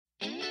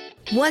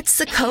What's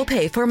the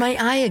copay for my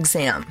eye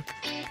exam?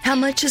 How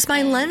much is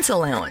my lens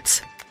allowance?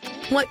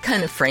 What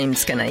kind of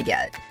frames can I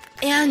get?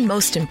 And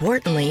most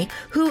importantly,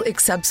 who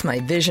accepts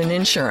my vision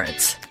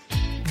insurance?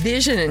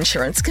 Vision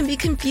insurance can be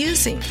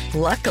confusing.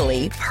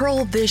 Luckily,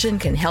 Pearl Vision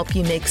can help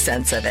you make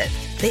sense of it.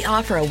 They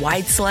offer a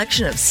wide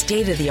selection of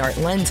state-of-the-art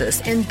lenses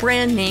and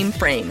brand name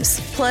frames.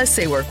 Plus,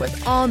 they work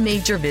with all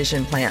major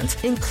vision plans,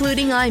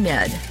 including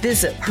iMed.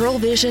 Visit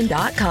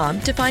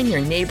pearlvision.com to find your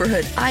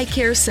neighborhood eye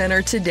care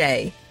center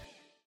today.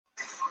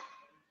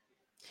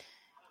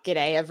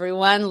 G'day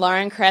everyone,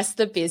 Lauren Kress,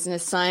 the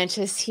business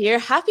scientist here.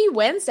 Happy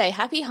Wednesday,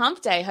 happy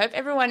hump day. Hope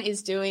everyone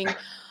is doing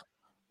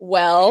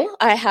well.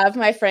 I have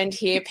my friend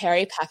here,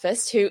 Perry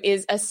Papast, who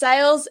is a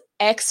sales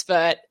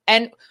expert.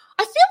 And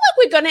I feel like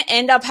we're going to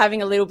end up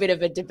having a little bit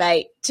of a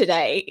debate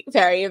today,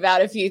 Perry,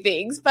 about a few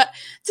things. But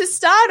to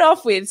start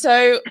off with,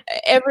 so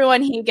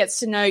everyone here gets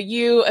to know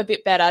you a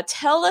bit better,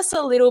 tell us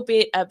a little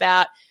bit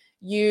about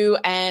you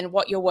and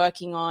what you're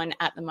working on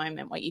at the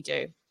moment, what you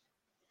do.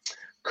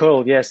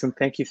 Cool. Yes. And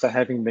thank you for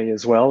having me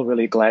as well.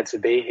 Really glad to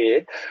be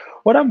here.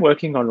 What I'm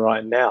working on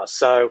right now.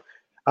 So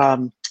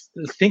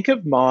think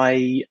of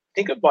my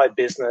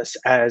business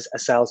as a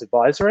sales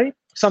advisory.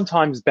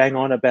 Sometimes bang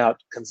on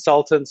about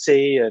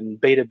consultancy and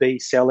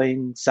B2B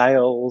selling,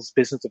 sales,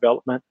 business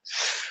development.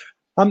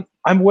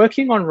 I'm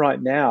working on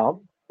right now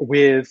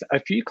with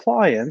a few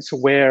clients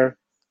where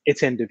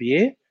it's end of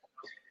year.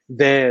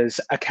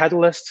 There's a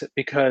catalyst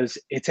because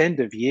it's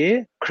end of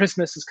year.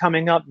 Christmas is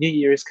coming up. New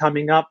Year is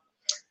coming up.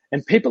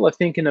 And people are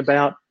thinking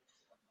about,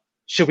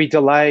 should we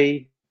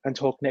delay and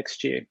talk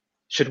next year?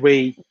 Should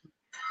we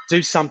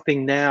do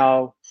something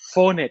now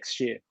for next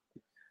year?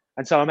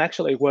 And so I'm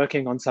actually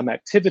working on some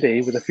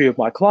activity with a few of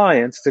my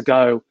clients to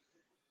go,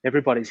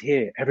 everybody's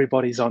here,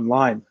 everybody's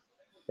online,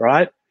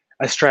 right?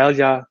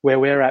 Australia, where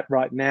we're at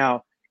right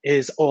now,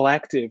 is all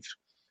active.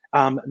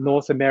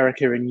 North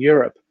America and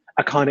Europe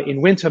are kind of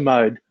in winter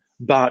mode,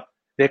 but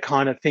they're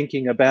kind of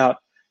thinking about,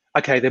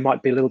 okay, there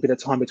might be a little bit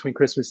of time between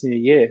Christmas and New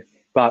Year,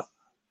 but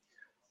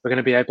we're going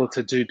to be able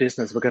to do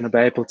business. We're going to be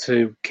able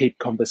to keep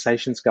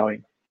conversations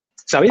going.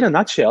 So in a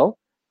nutshell,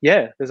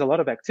 yeah, there's a lot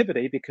of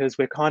activity because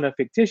we're kind of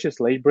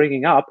fictitiously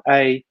bringing up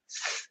a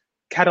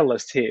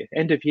catalyst here.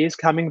 End of year's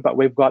coming, but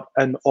we've got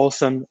an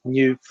awesome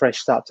new fresh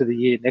start to the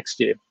year next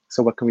year.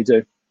 So what can we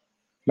do?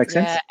 Make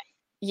sense?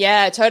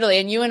 Yeah, totally.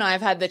 And you and I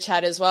have had the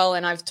chat as well,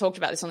 and I've talked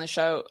about this on the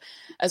show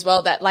as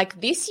well, that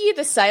like this year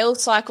the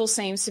sales cycle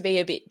seems to be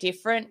a bit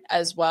different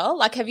as well.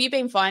 Like, have you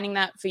been finding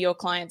that for your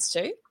clients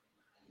too?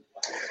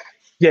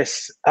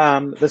 Yes,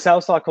 the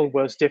sales cycle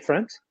was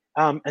different,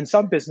 and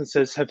some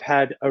businesses have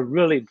had a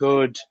really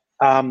good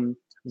run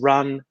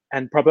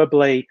and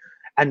probably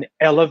an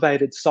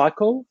elevated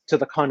cycle to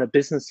the kind of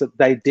business that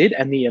they did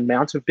and the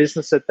amount of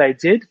business that they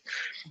did.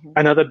 Mm-hmm.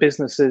 And other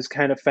businesses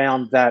kind of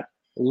found that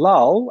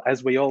lull,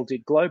 as we all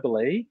did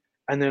globally,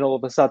 and then all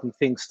of a sudden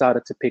things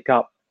started to pick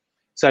up.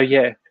 So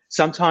yeah,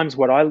 sometimes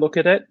what I look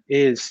at it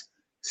is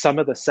some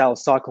of the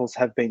sales cycles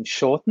have been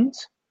shortened,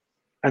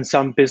 and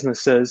some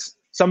businesses,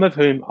 some of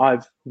whom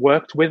I've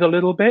worked with a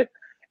little bit,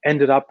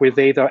 ended up with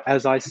either,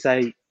 as I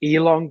say,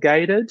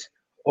 elongated,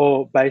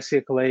 or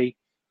basically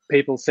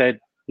people said,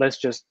 let's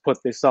just put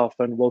this off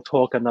and we'll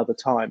talk another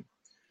time.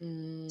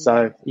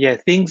 So yeah,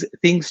 things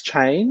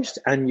changed,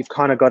 and you've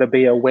kind of got to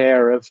be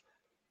aware of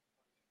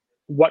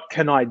what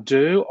can I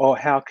do, or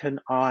how can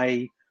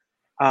I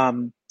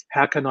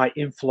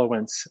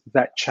influence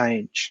that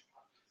change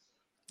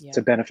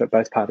to benefit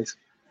both parties.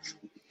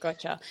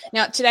 Gotcha.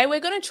 Now, today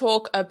we're going to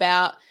talk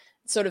about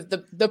sort of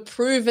the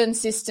proven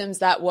systems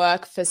that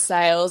work for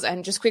sales.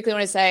 And just quickly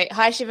want to say,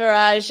 hi,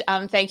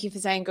 Shivaraj. Thank you for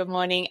saying good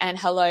morning. And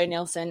hello,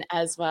 Nelson,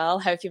 as well.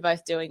 Hope you're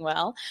both doing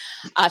well.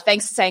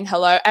 Thanks for saying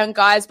hello. And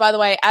guys, by the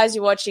way, as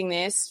you're watching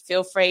this,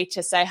 feel free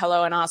to say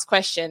hello and ask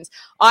questions.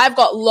 I've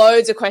got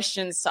loads of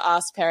questions to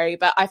ask Perry,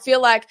 but I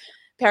feel like,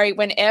 Perry,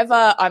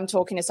 whenever I'm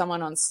talking to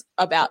someone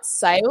about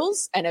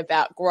sales and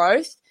about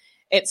growth,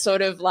 it's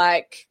sort of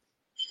like,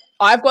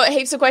 I've got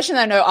heaps of questions.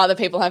 I know other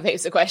people have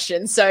heaps of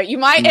questions. So you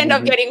might end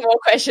up getting more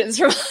questions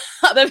from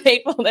other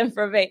people than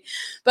from me.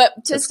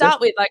 But to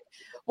start with, like,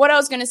 what I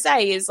was going to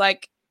say is,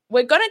 like,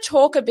 we're going to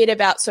talk a bit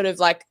about sort of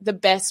like the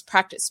best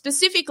practice,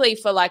 specifically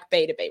for like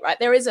B2B, right?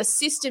 There is a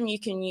system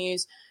you can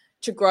use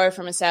to grow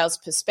from a sales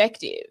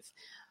perspective.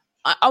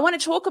 I want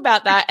to talk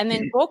about that, and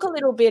then talk a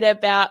little bit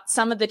about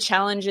some of the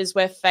challenges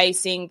we're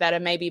facing that are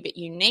maybe a bit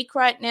unique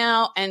right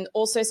now, and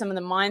also some of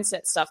the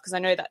mindset stuff, because I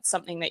know that's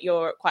something that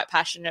you're quite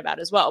passionate about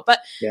as well.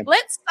 But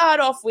let's start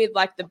off with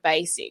like the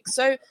basics.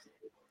 So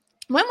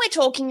when we're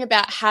talking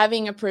about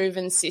having a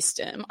proven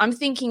system, I'm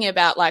thinking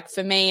about, like,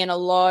 for me and a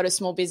lot of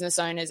small business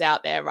owners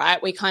out there, right?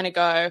 We kind of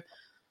go,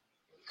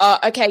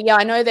 okay, yeah,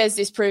 I know there's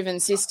this proven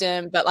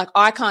system, but like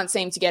I can't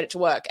seem to get it to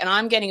work, and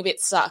I'm getting a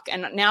bit stuck,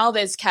 and now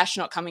there's cash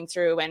not coming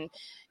through. And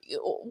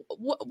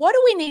what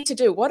do we need to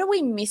do? What are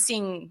we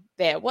missing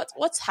there?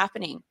 What's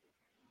happening?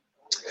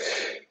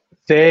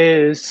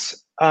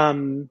 There's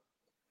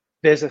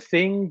a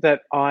thing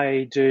that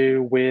I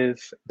do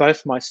with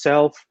both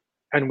myself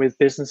and with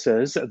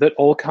businesses that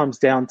all comes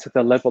down to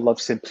the level of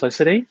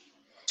simplicity.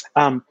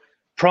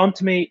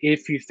 Prompt me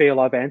if you feel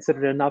I've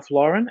answered it enough,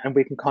 Lauren, and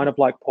we can kind of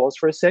like pause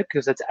for a sec,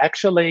 because it's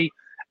actually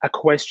a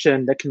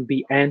question that can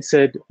be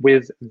answered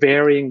with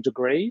varying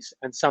degrees.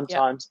 And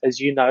sometimes, as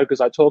you know,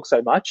 because I talk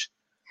so much,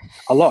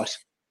 a lot.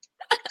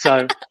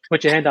 So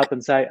put your hand up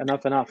and say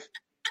enough.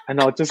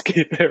 And I'll just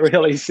keep it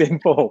really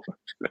simple.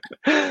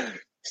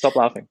 Stop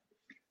laughing.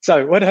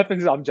 So what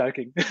happens, I'm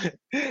joking,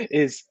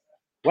 is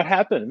what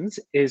happens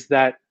is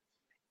that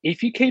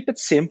if you keep it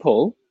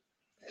simple,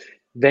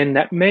 then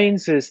that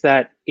means is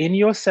that in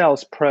your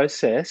sales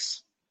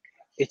process,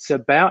 it's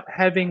about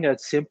having a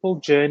simple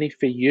journey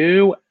for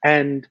you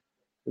and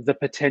the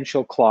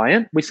potential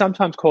client. We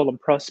sometimes call them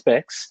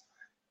prospects,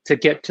 to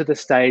get to the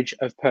stage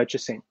of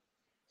purchasing.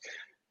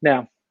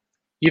 Now,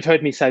 you've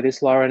heard me say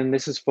this, Lauren, and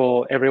this is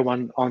for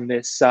everyone on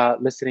this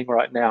listening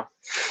right now.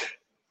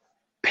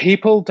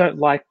 People don't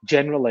like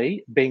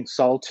generally being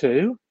sold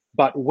to,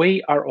 but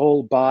we are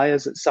all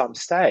buyers at some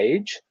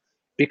stage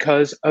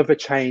because of a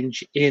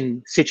change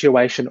in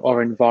situation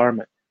or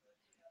environment.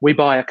 We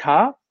buy a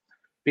car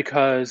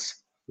because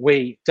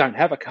we don't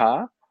have a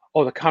car,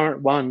 or the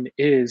current one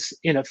is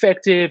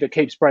ineffective, it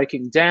keeps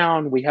breaking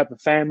down, we have a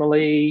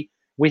family,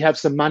 we have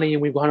some money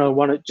and we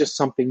want it just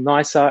something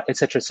nicer,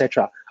 etc.,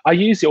 etc. I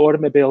use the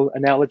automobile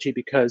analogy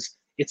because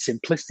it's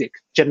simplistic.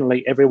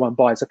 Generally, everyone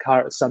buys a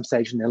car at some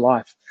stage in their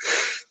life.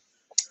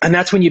 And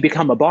that's when you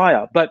become a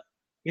buyer. But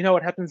you know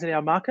what happens in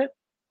our market?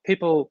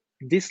 People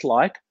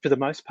dislike, for the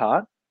most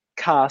part,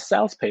 car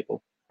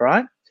salespeople,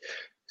 right?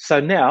 So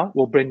now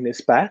we'll bring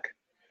this back.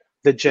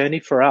 The journey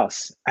for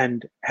us,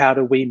 and how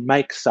do we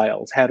make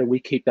sales? How do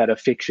we keep that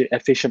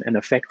efficient and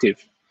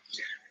effective?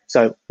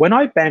 So when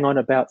I bang on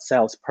about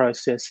sales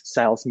process,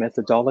 sales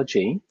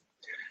methodology,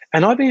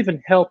 and I've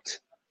even helped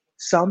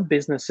some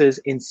businesses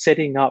in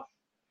setting up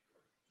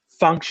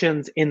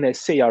functions in their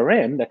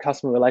CRM, their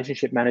customer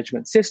relationship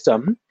management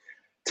system,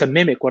 to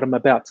mimic what I'm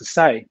about to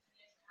say,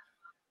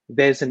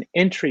 there's an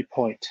entry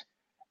point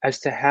as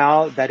to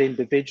how that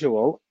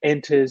individual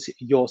enters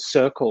your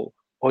circle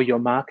or your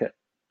market,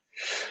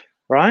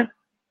 right?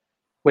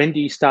 When do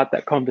you start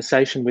that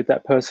conversation with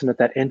that person at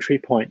that entry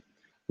point?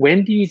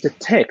 When do you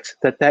detect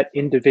that that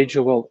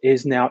individual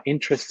is now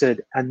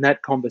interested and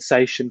that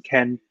conversation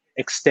can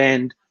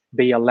extend,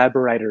 be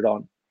elaborated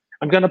on?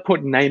 I'm going to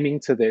put naming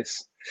to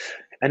this.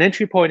 An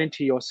entry point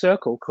into your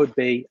circle could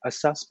be a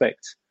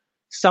suspect,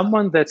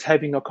 someone that's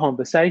having a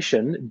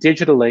conversation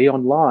digitally,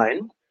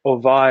 online, or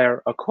via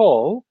a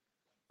call,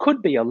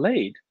 could be a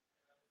lead.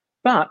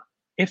 But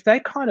if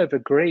they kind of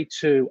agree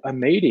to a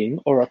meeting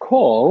or a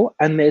call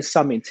and there's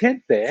some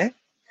intent there,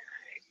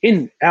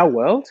 in our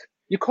world,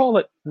 you call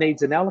it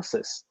needs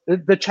analysis.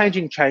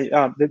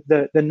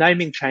 The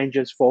naming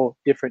changes for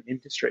different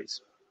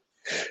industries.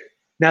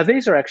 Now,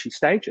 these are actually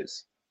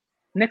stages.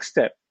 Next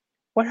step,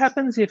 what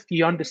happens if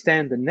you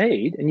understand the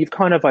need and you've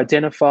kind of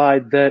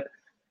identified that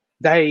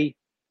they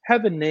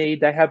have a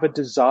need, they have a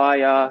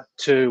desire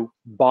to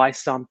buy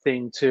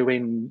something, to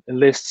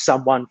enlist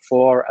someone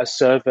for a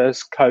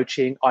service,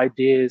 coaching,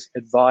 ideas,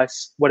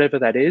 advice, whatever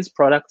that is,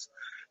 products,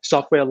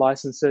 software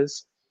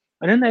licenses.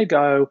 And then they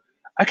go,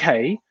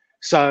 okay,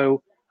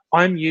 so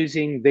I'm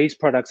using these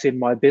products in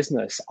my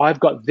business. I've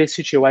got this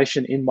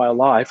situation in my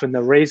life and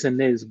the reason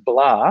is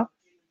blah.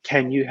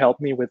 Can you help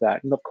me with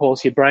that? And of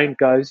course, your brain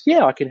goes,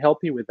 yeah, I can help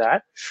you with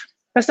that.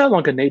 That's no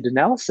longer need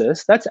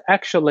analysis. That's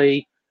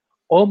actually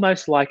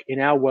almost like in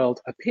our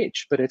world a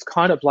pitch, but it's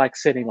kind of like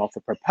setting off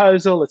a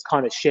proposal. It's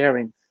kind of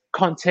sharing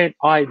content,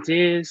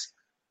 ideas,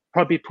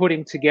 probably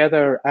putting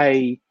together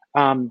a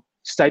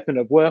statement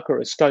of work or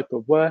a scope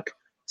of work.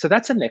 So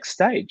that's the next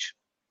stage.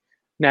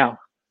 Now,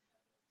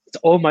 it's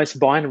almost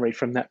binary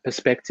from that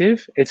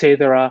perspective. It's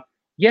either a,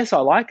 yes, I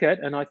like it,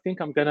 and I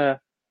think I'm going to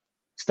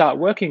start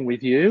working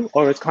with you,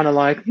 or it's kind of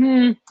like,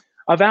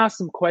 I've asked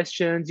some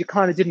questions, you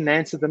kind of didn't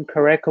answer them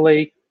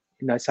correctly.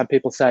 You know, some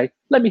people say,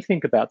 let me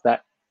think about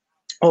that,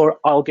 or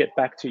I'll get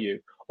back to you,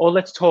 or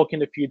let's talk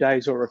in a few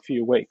days or a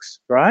few weeks,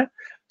 right?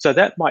 So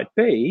that might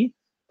be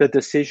the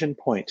decision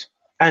point.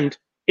 And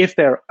if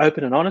they're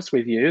open and honest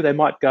with you, they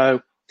might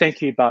go,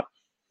 thank you, but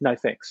no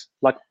thanks.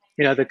 Like,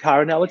 you know, the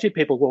car analogy,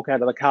 people walk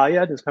out of the car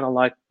yard and it's kind of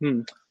like,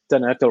 don't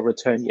know if they'll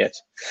return yet.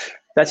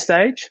 That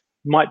stage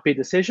might be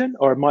decision,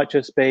 or it might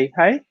just be,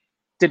 hey,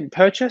 didn't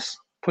purchase,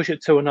 push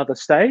it to another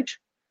stage,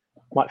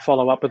 might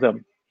follow up with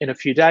them in a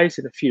few days,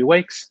 in a few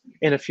weeks,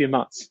 in a few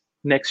months,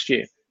 next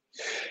year.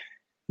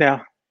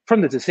 Now,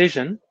 from the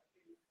decision,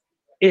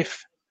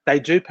 if they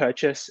do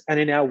purchase and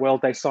in our world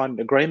they sign an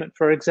agreement,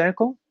 for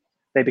example,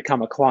 they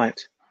become a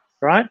client,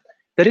 right?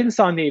 They didn't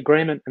sign the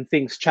agreement and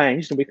things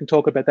changed, and we can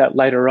talk about that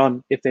later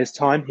on if there's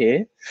time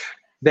here,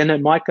 then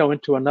it might go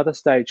into another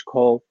stage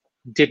called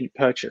didn't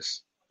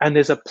purchase. And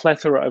there's a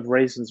plethora of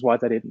reasons why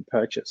they didn't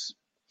purchase.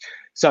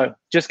 So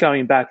just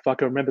going back, if I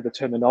can remember the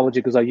terminology,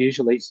 because I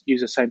usually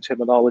use the same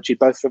terminology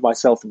both for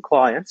myself and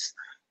clients: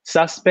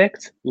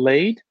 suspect,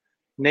 lead,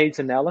 needs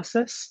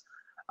analysis,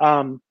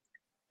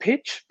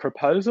 pitch,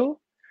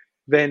 proposal,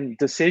 then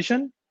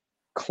decision,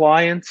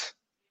 client,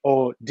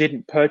 or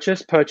didn't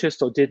purchase,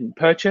 purchased or didn't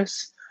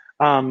purchase,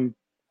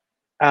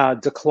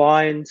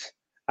 declined,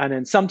 and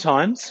then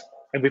sometimes,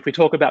 and if we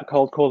talk about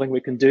cold calling,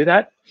 we can do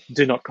that,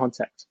 do not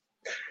contact.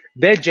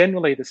 They're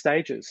generally the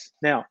stages.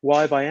 Now,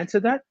 why have I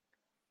answered that?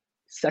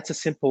 That's a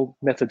simple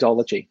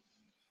methodology,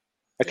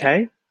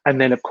 okay? Yeah. And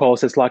then, of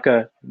course, it's like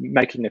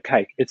making a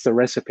cake. It's the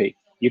recipe.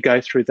 You go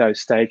through those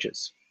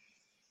stages.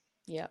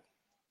 Yeah.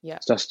 Yeah.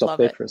 So I stopped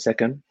there for a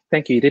second.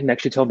 Thank you. You didn't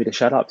actually tell me to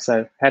shut up.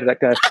 So how did that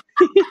go?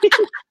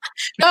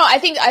 No, I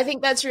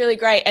think that's really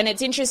great. And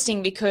it's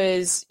interesting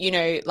because,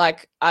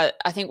 like I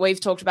think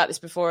we've talked about this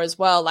before as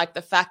well, like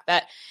the fact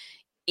that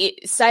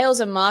sales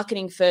and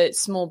marketing for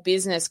small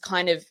business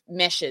kind of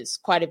meshes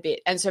quite a bit.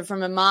 And so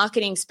from a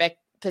marketing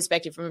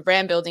perspective, from a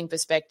brand building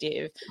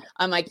perspective,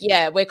 I'm like,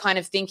 yeah, we're kind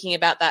of thinking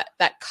about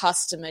that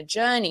customer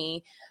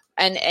journey.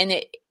 And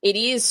it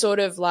is sort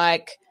of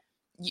like,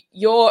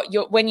 you're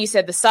when you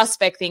said the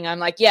suspect thing, I'm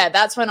like, yeah,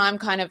 that's when I'm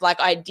kind of like,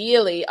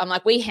 ideally, I'm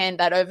like, we hand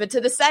that over to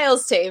the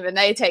sales team and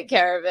they take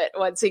care of it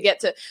once we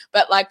get to,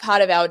 but like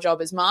part of our job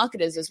as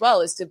marketers as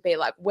well is to be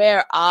like,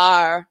 where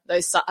are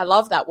those, I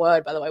love that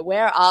word, by the way,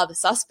 where are the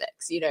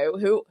suspects,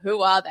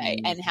 who are they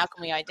and how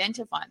can we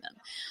identify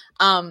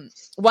them?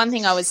 One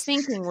thing I was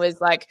thinking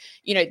was like,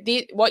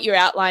 what you're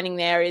outlining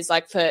there is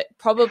like for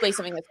probably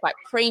something that's quite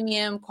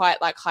premium, quite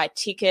like high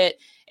ticket,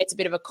 it's a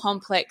bit of a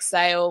complex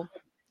sale.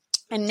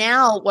 And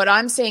now what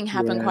I'm seeing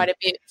happen quite a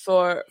bit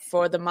for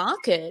the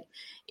market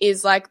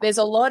is like there's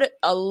a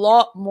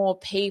lot more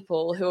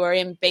people who are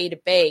in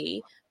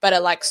B2B but are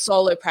like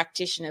solo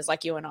practitioners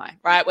like you and I,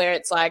 right? Where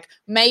it's like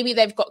maybe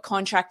they've got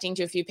contracting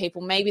to a few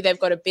people, maybe they've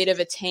got a bit of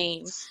a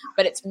team,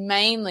 but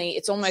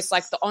it's almost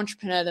like the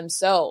entrepreneur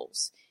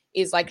themselves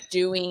is like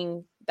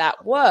doing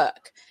that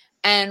work.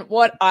 And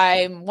what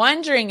I'm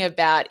wondering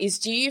about is,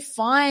 do you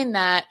find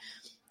that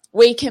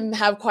we can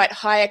have quite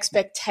high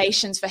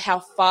expectations for how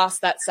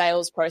fast that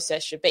sales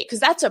process should be? Because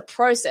that's a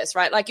process,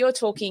 right? Like you're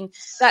talking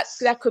that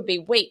could be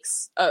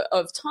weeks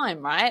of time,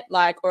 right?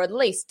 Like, or at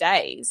least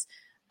days.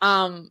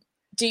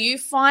 Do you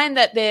find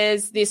that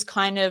there's this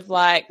kind of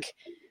like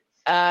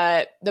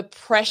the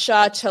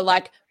pressure to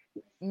like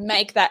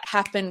make that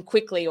happen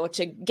quickly or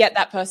to get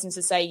that person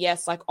to say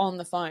yes, like on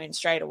the phone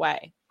straight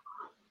away?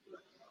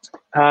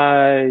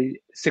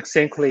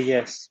 Succinctly,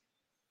 yes.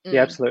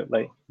 Yeah,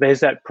 absolutely.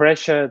 There's that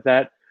pressure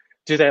that,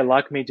 do they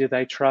like me? Do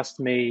they trust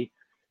me?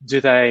 Do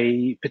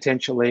they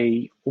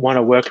potentially want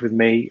to work with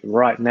me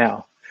right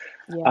now?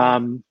 Yeah.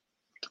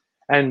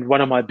 And one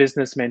of my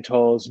business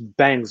mentors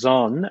bangs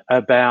on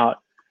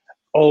about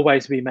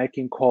always be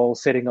making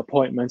calls, setting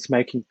appointments,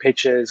 making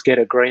pitches, get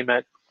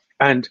agreement.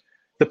 And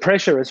the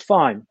pressure is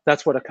fine.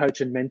 That's what a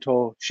coach and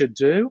mentor should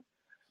do.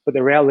 But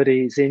the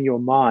reality is, in your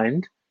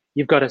mind,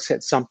 you've got to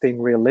set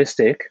something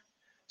realistic.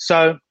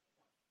 So,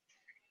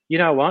 you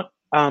know what?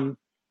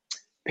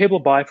 People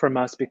buy from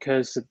us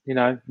because,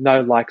 know,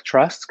 like,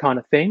 trust kind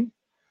of thing.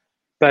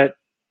 But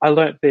I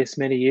learnt this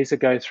many years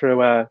ago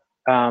through a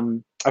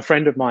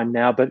friend of mine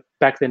now, but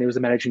back then he was a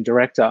managing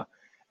director.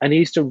 And he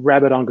used to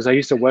rabbit on, because I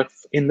used to work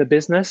in the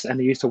business and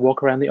he used to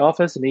walk around the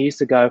office and he used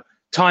to go,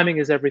 timing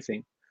is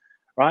everything,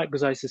 right?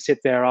 Because I used to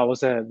sit there, I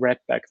was a rep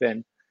back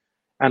then.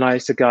 And I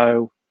used to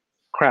go,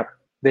 crap,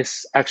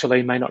 this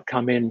actually may not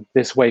come in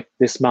this week,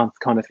 this month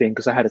kind of thing,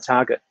 because I had a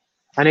target.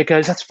 And he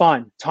goes, that's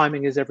fine.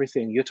 Timing is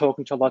everything. You're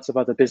talking to lots of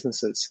other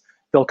businesses.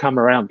 They'll come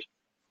around.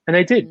 And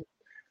they did.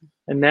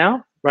 And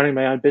now, running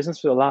my own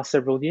business for the last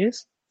several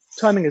years,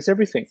 timing is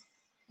everything.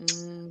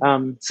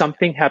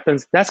 Something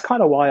happens. That's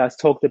kind of why I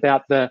talked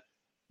about the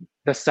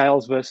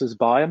sales versus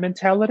buyer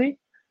mentality,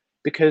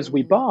 because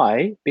we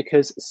buy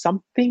because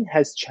something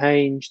has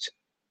changed,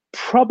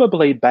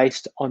 probably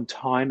based on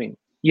timing.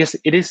 Yes,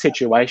 it is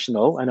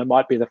situational, and it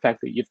might be the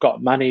fact that you've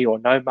got money or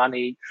no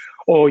money,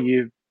 or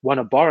you want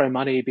to borrow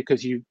money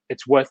because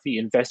it's worth the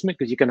investment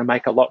because you're going to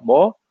make a lot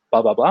more,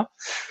 blah, blah, blah.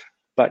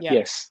 But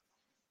yes,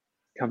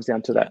 it comes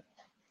down to that.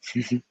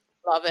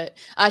 Love it.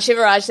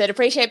 Shivaraj said,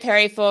 appreciate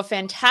Perry for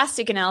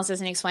fantastic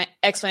analysis and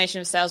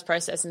explanation of sales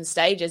process and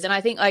stages. And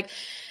I think I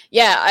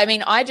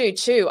do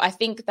too. I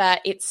think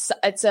that it's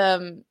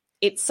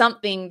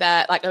something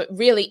that like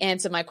really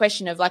answered my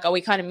question of like, are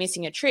we kind of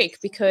missing a trick?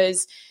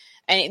 Because,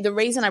 and the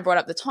reason I brought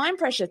up the time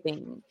pressure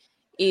thing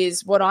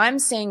is what I'm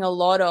seeing a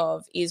lot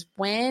of is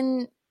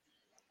when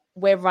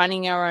we're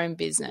running our own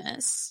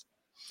business,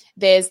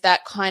 there's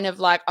that kind of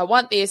like, I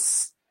want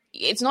this.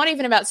 It's not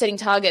even about setting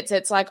targets.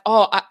 It's like,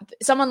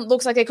 someone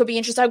looks like they could be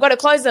interested. I've got to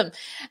close them.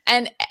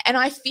 And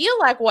I feel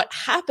like what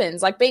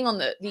happens, like being on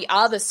the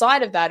other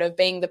side of that, of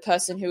being the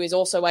person who is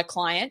also a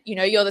client,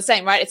 you're the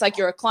same, right? It's like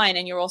you're a client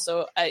and you're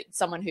also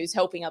someone who's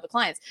helping other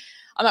clients.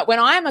 I'm like, when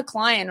I'm a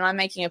client and I'm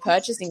making a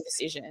purchasing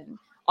decision,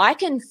 I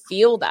can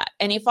feel that.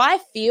 And if I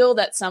feel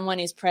that someone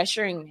is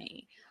pressuring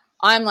me,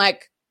 I'm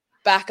like,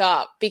 back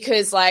up,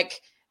 because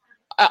like,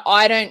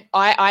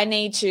 I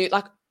need to,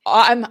 like,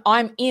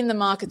 I'm in the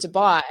market to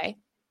buy.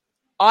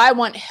 I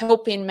want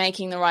help in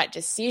making the right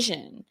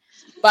decision.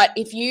 But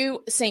if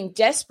you seem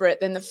desperate,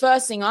 then the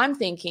first thing I'm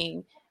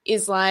thinking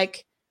is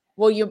like,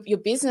 well, your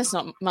business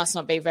must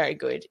not be very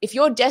good. If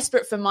you're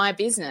desperate for my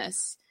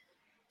business,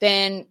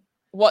 then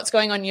what's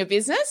going on in your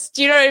business?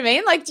 Do you know what I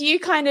mean? Like, do you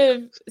kind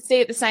of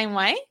see it the same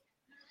way?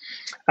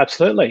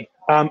 Absolutely.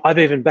 I've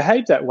even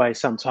behaved that way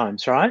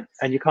sometimes, right?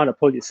 And you kind of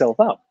pull yourself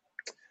up.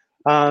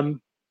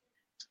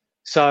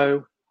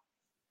 So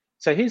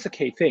here's the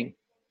key thing,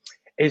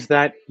 is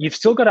that you've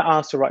still got to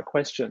ask the right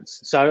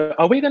questions. So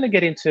are we going to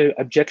get into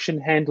objection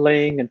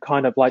handling and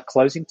kind of like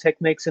closing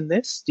techniques in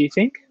this, do you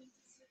think?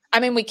 I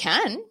mean, we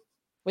can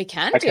do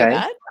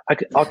that.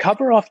 I'll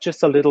cover off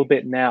just a little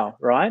bit now,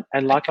 right?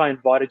 And like I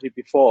invited you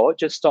before,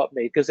 just stop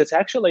me, because it's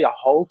actually a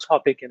whole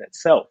topic in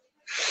itself.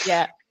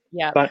 Yeah.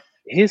 But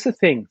here's the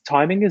thing,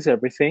 timing is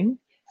everything,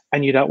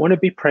 and you don't want to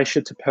be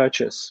pressured to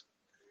purchase.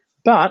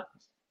 But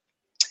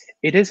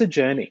it is a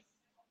journey.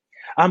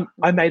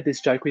 I made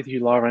this joke with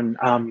you, Lauren,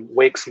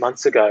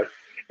 months ago.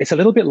 It's a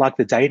little bit like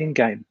the dating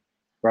game,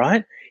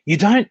 right? You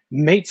don't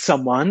meet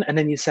someone and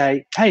then you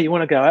say, hey, you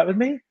want to go out with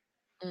me?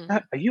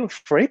 Are you a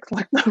freak?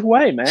 Like, no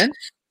way, man.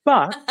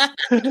 But,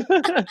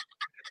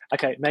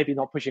 okay, maybe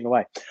not pushing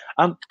away.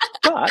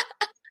 But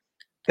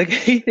the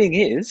key thing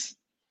is,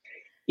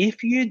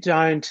 if you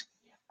don't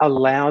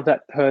allow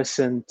that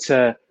person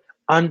to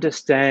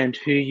understand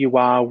who you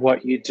are,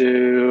 what you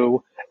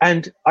do,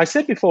 and I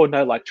said before,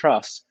 know, like,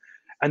 trust,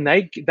 and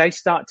they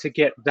start to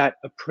get that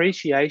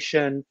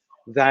appreciation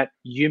that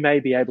you may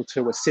be able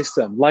to assist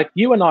them. Like,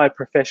 you and I are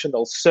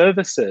professional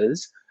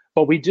services,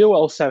 but we do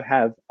also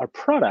have a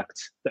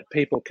product that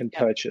people can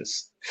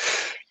purchase.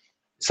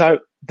 So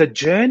the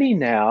journey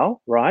now,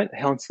 right,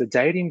 hence the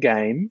dating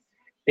game,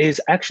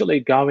 is actually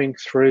going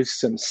through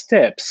some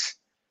steps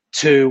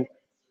to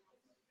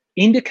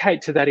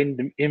indicate to that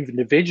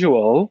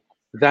individual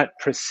that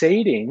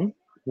proceeding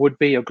would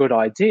be a good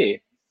idea,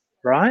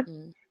 right?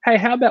 Hey,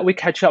 how about we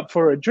catch up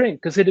for a drink?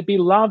 Because it'd be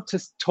love to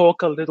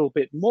talk a little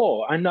bit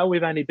more. I know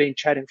we've only been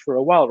chatting for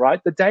a while, right?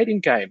 The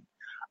dating game.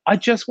 I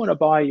just want to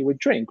buy you a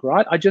drink,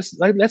 right?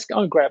 Let's go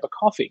and grab a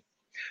coffee.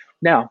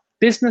 Now,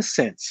 business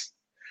sense.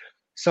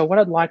 So what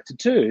I'd like to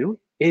do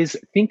is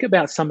think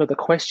about some of the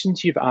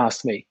questions you've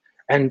asked me.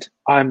 And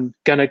I'm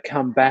going to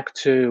come back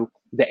to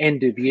the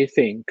end of year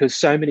thing, because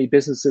so many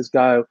businesses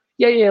go,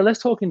 yeah,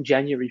 let's talk in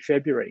January,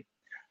 February.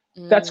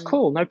 That's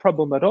cool, no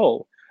problem at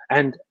all.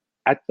 And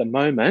at the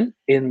moment,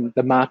 in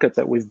the market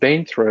that we've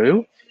been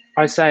through,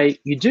 I say,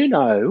 you do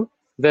know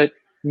that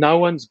no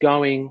one's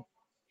going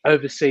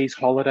overseas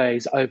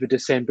holidays over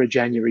December,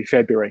 January,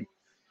 February.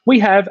 We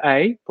have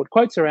a, put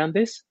quotes around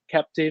this,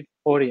 captive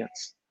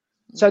audience.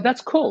 So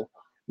that's cool.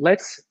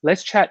 Let's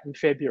chat in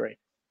February.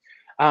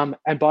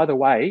 And by the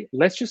way,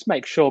 let's just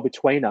make sure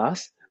between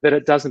us that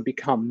it doesn't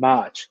become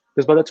March,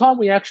 because by the time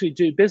we actually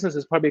do business,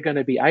 it's probably going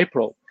to be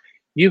April.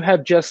 You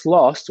have just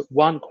lost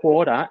one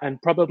quarter,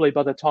 and probably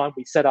by the time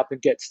we set up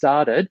and get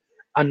started,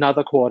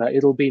 another quarter,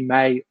 it'll be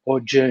May or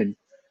June.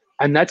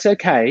 And that's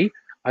okay.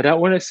 I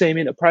don't want to seem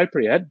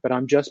inappropriate, but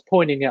I'm just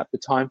pointing out the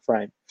time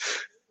frame.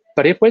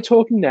 But if we're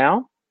talking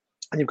now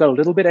and you've got a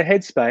little bit of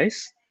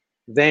headspace,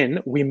 then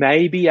we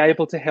may be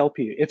able to help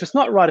you. If it's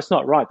not right, it's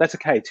not right. That's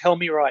okay. Tell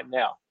me right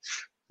now.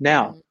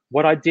 Now,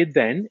 what I did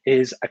then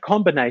is a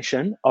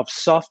combination of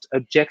soft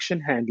objection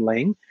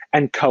handling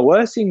and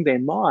coercing their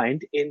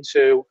mind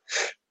into,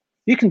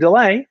 you can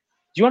delay.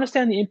 Do you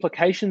understand the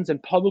implications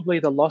and probably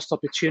the lost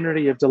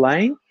opportunity of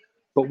delaying?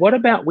 But what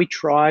about we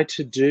try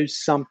to do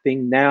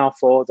something now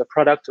for the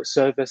product or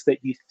service that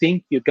you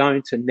think you're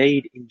going to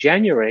need in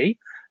January?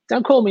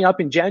 Don't call me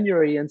up in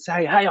January and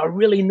say, hey, I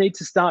really need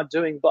to start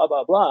doing blah,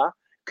 blah, blah,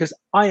 because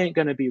I ain't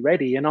going to be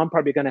ready, and I'm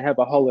probably going to have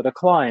a whole lot of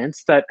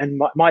clients and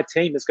my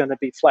team is going to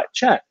be flat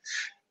chat.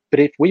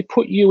 But if we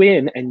put you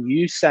in and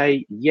you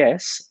say,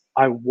 yes,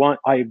 I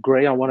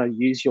agree, I want to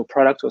use your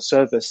product or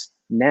service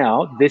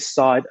now, this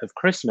side of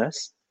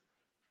Christmas,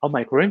 I'll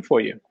make room for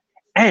you.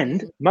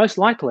 And most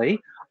likely,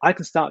 I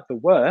can start the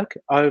work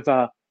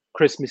over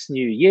Christmas,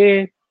 New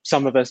Year.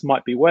 Some of us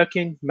might be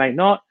working, may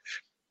not.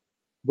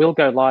 We'll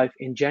go live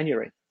in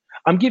January.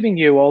 I'm giving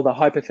you all the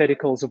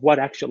hypotheticals of what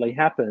actually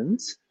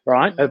happens,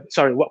 right?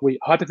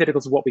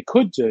 Hypotheticals of what we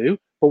could do,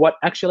 but what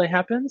actually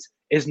happens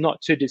is not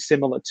too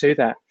dissimilar to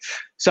that.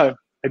 So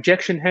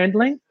objection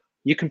handling,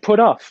 you can put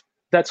off.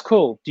 That's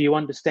cool. Do you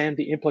understand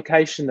the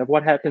implication of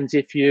what happens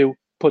if you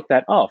put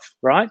that off,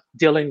 right?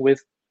 Dealing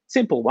with,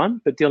 simple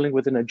one, but dealing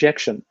with an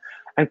objection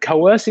and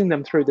coercing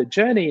them through the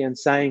journey and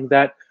saying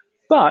that,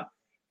 but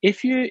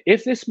if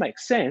this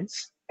makes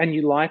sense and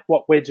you like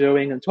what we're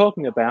doing and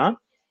talking about,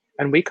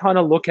 and we kind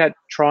of look at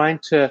trying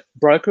to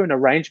broker an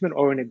arrangement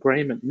or an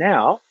agreement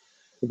now,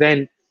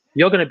 then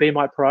you're going to be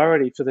my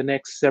priority for the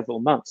next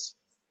several months.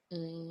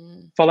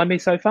 Follow me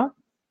so far?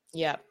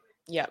 Yep.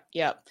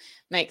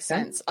 Makes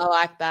sense. I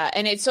like that.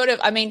 And it's sort of,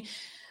 I mean,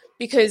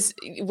 because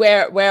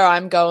where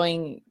I'm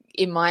going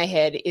in my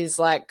head is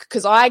like,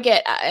 because I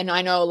get, and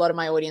I know a lot of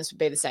my audience would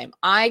be the same,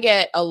 I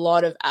get a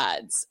lot of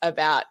ads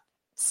about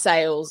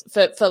sales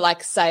for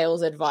like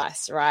sales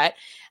advice, right?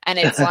 And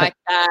it's like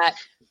that.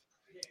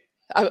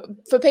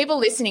 For people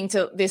listening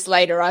to this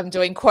later, I'm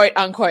doing quote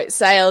unquote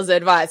sales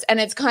advice. And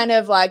it's kind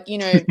of like,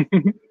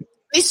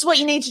 this is what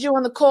you need to do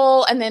on the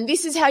call, and then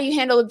this is how you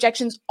handle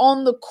objections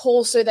on the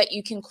call so that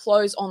you can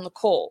close on the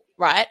call,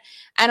 right?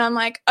 And I'm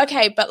like,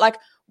 okay, but like,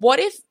 what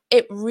if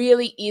it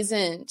really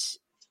isn't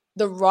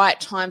the right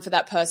time for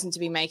that person to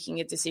be making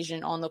a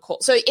decision on the call?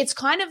 So it's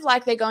kind of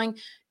like they're going,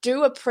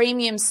 do a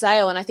premium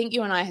sale, and I think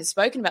you and I have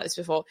spoken about this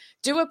before,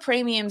 do a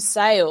premium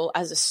sale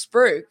as a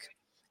spruik,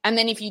 and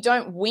then if you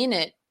don't win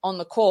it on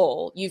the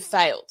call, you've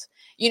failed,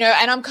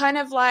 and I'm kind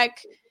of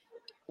like,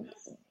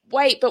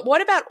 wait, but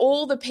what about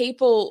all the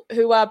people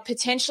who are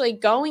potentially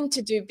going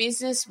to do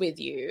business with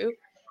you,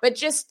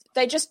 but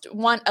they just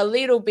want a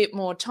little bit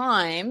more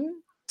time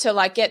to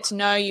like get to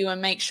know you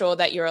and make sure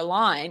that you're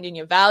aligned in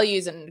your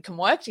values and can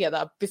work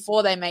together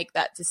before they make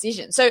that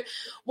decision. So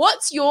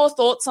what's your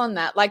thoughts on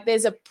that? Like,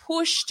 there's a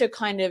push to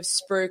kind of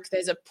spruik,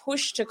 there's a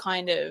push to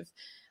kind of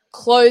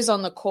close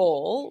on the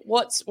call.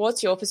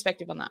 What's your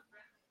perspective on that?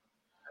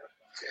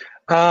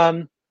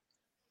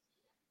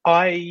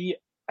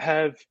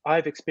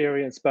 I've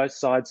experienced both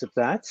sides of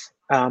that.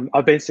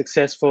 I've been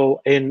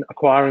successful in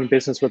acquiring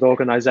business with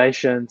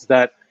organizations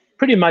that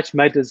pretty much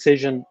made the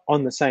decision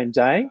on the same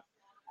day,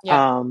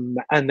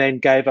 and then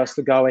gave us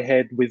the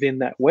go-ahead within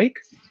that week,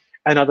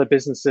 and other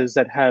businesses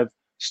that have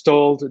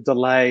stalled,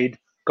 delayed,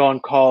 gone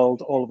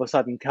cold, all of a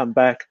sudden come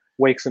back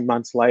weeks and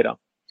months later.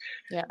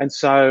 Yeah. And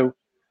so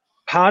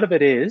part of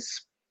it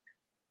is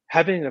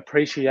having an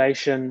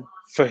appreciation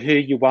for who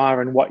you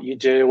are and what you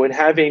do, and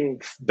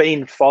having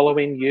been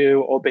following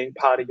you or being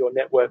part of your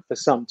network for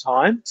some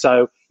time.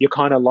 So you're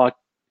kind of like,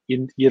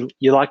 you're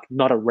like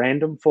not a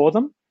random for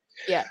them.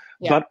 Yeah.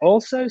 But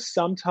also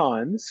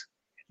sometimes,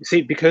 you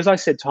see, because I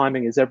said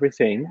timing is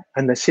everything,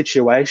 and the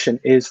situation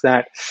is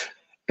that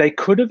they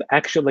could have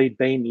actually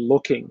been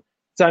looking.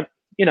 So,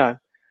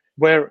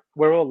 we're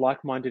all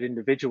like-minded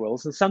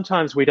individuals, and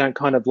sometimes we don't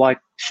kind of like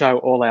show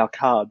all our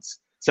cards.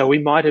 So we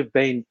might have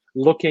been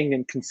looking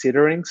and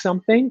considering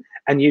something,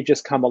 and you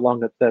just come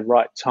along at the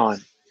right time.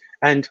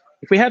 And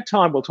if we have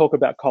time, we'll talk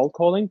about cold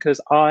calling,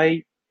 because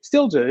I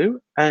still do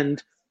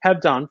and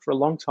have done for a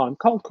long time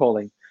cold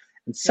calling.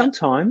 And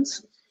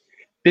sometimes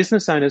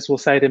business owners will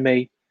say to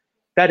me,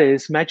 that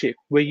is magic.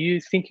 Were you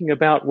thinking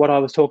about what I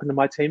was talking to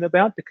my team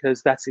about?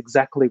 Because that's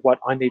exactly what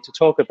I need to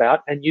talk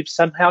about. And you've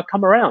somehow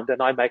come around.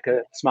 And I make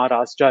a smart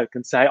ass joke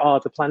and say, oh,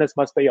 the planets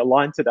must be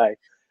aligned today.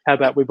 How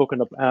about we book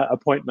an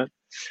appointment?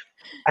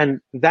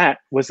 And that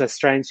was a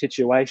strange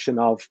situation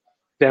of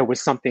there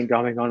was something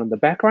going on in the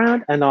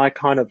background, and I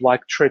kind of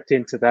like tripped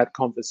into that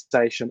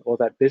conversation or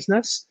that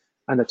business,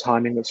 and the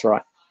timing was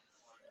right.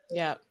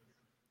 Yeah.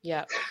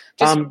 Yeah.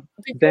 Just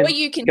before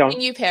you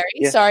continue, Perry,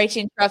 sorry to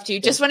interrupt you.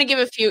 Just want to give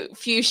a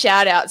few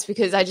shout outs,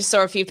 because I just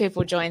saw a few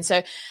people join.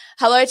 So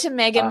hello to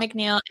Megan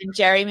McNeil and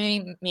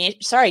Jeremy Mish.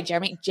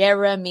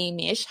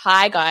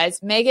 Hi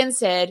guys. Megan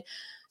said,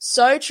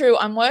 so true.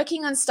 I'm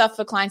working on stuff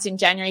for clients in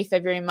January,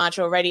 February, March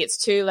already. It's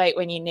too late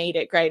when you need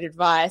it. Great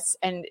advice.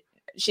 And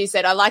she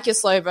said, I like your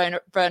slow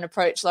burn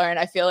approach, Lauren.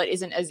 I feel it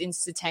isn't as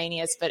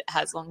instantaneous, but it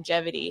has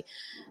longevity.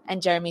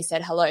 And Jeremy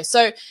said, hello.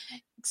 So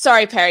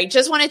sorry, Perry,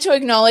 just wanted to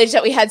acknowledge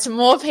that we had some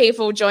more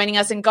people joining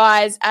us. And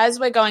guys, as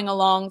we're going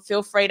along,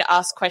 feel free to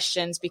ask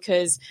questions,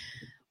 because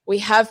we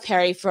have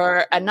Perry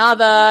for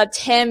another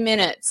 10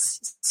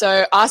 minutes.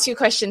 So ask your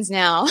questions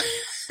now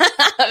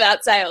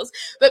about sales.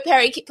 But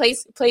Perry,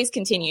 please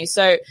continue.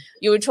 So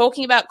you were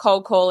talking about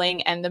cold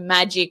calling and the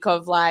magic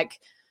of like,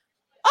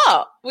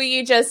 oh, were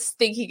you just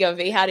thinking of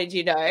me? How did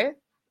you know?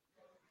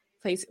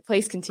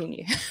 Please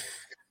continue.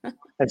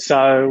 And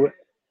so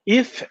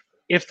if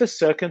the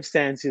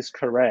circumstance is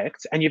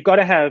correct, and you've got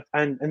to have,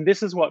 and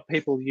this is what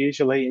people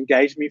usually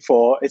engage me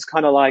for, it's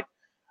kind of like,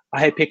 I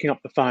hate picking up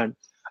the phone.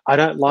 I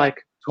don't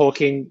like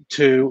talking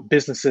to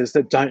businesses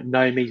that don't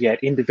know me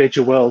yet,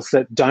 individuals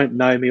that don't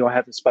know me or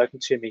haven't spoken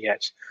to me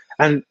yet.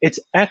 And it's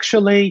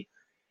actually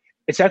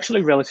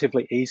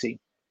relatively easy.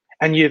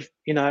 And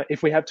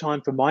if we have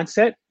time for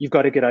mindset, you've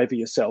got to get over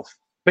yourself,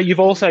 but you've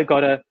also got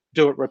to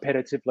do it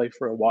repetitively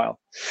for a while.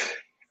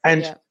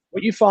 And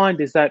what you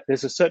find is that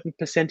there's a certain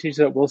percentage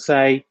that will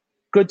say,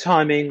 good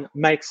timing,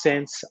 makes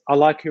sense, I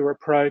like your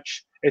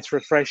approach, it's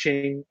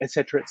refreshing,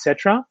 etc.,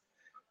 etc.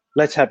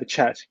 Let's have a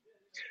chat.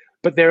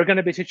 But there are going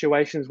to be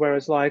situations where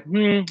it's like,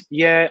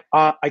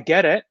 I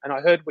get it, and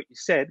I heard what you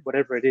said,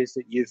 whatever it is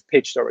that you've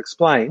pitched or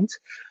explained.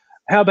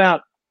 How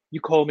about you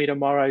call me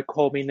tomorrow,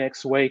 call me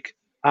next week,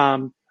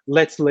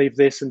 let's leave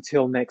this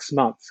until next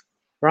month,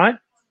 right?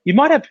 You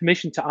might have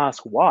permission to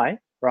ask why,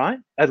 right?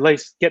 At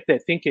least get their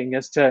thinking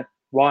as to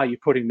why you're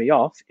putting me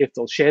off, if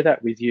they'll share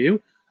that with you.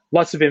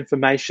 Lots of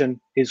information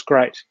is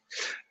great.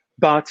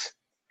 But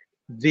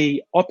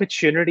the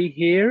opportunity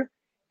here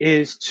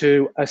is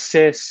to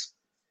assess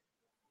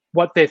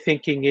what their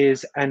thinking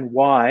is and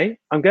why.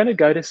 I'm going to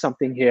go to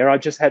something here. I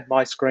just had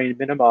my screen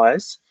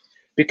minimized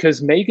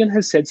because Megan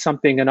has said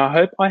something, and I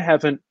hope I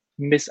haven't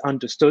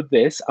misunderstood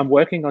this. I'm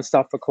working on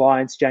stuff for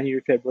clients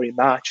January, February,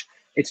 March.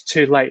 It's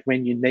too late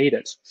when you need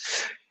it.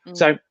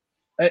 So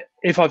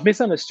if I've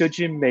misunderstood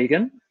you,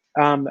 Megan,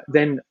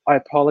 then I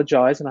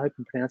apologize, and I hope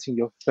I'm pronouncing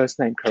your first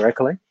name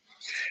correctly.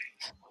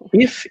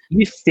 If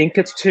you think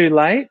it's too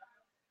late,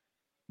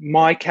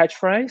 my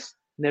catchphrase,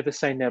 never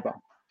say never.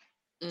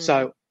 Mm.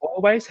 So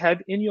always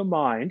have in your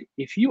mind,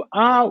 if you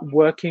are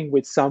working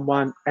with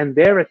someone and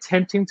they're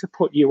attempting to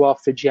put you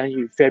off for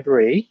January,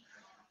 February,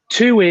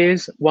 2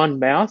 ears, 1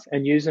 mouth,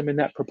 and use them in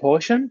that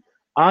proportion.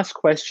 Ask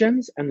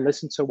questions and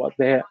listen to what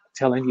they're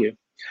telling you.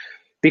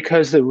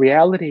 Because the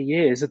reality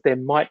is that there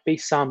might be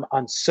some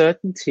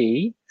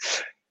uncertainty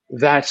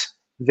that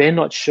they're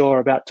not sure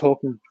about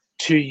talking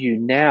to you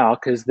now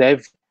because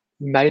they've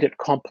made it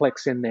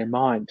complex in their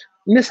mind.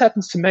 And this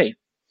happens to me.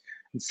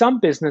 And some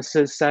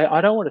businesses say,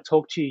 I don't want to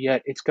talk to you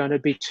yet. It's going to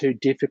be too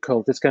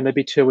difficult. It's going to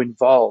be too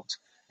involved.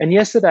 And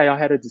yesterday I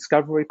had a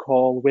discovery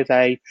call with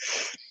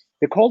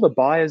they're called a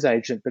buyer's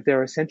agent, but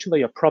they're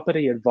essentially a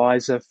property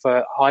advisor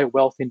for high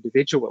wealth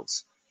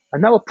individuals.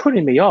 And they were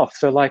putting me off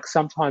for like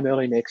sometime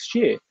early next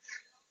year.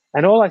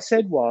 And all I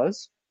said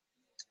was,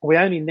 we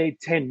only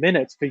need 10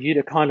 minutes for you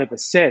to kind of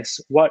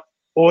assess what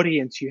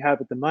audience you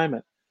have at the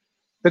moment.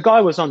 The guy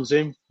was on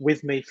Zoom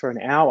with me for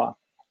an hour,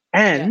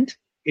 and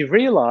he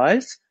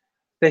realized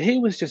that he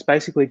was just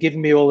basically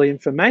giving me all the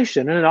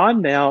information, and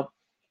I'm now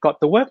got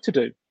the work to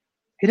do.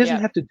 He doesn't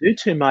have to do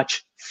too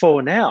much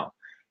for now.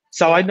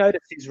 So I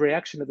noticed his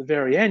reaction at the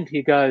very end.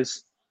 He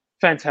goes,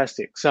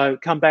 fantastic. So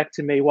come back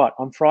to me,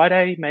 on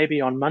Friday, maybe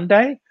on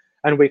Monday,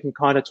 and we can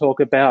kind of talk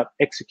about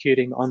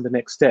executing on the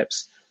next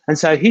steps. And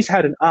so he's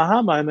had an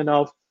aha moment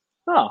of,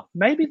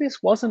 maybe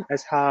this wasn't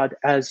as hard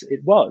as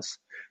it was.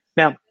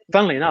 Now,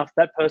 funnily enough,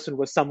 that person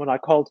was someone I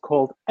cold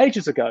called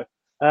ages ago.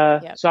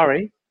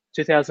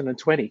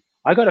 2020.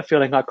 I got a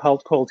feeling I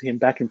cold called him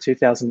back in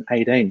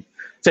 2018.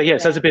 So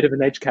yes, that's a bit of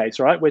an edge case,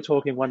 right? We're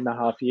talking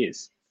 1.5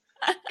 years.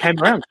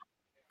 Came around.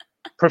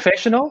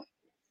 Professional,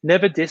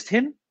 never dissed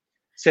him,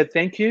 said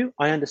thank you.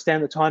 I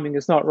understand the timing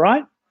is not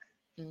right.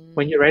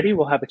 When you're ready,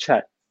 we'll have a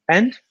chat.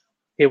 And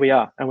here we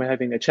are, and we're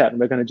having a chat, and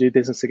we're going to do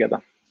business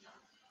together.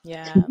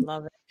 Yeah,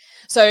 love it.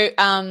 So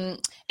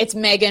it's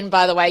Megan,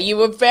 by the way. You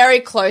were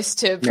very close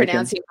to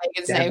pronouncing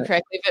Megan's name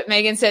correctly, but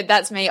Megan said,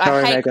 that's me.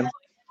 Sorry, I hate Megan.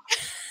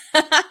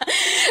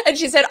 And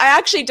she said, I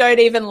actually don't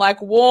even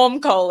like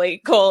warm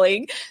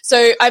calling.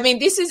 So, I mean,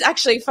 this is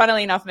actually,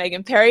 funnily enough,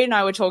 Megan, Perry and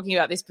I were talking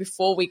about this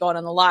before we got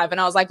on the live.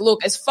 And I was like,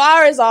 look, as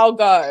far as I'll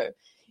go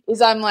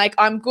is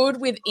I'm good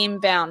with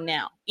inbound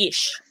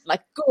now-ish.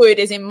 Like good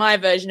is in my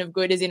version of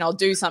good as in I'll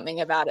do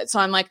something about it. So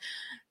I'm like,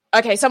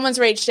 okay, someone's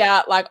reached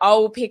out, like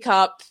I'll pick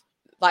up,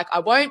 like I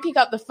won't pick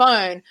up the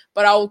phone,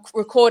 but I'll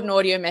record an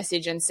audio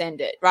message and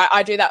send it, right?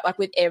 I do that like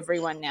with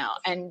everyone now.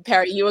 And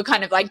Perry, you were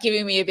kind of like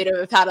giving me a bit of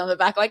a pat on the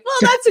back, like, well,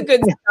 that's a good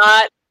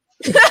start.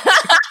 That's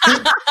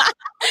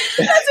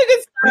a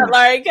good start,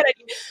 Laurie.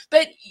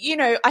 But,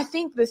 I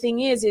think the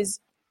thing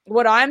is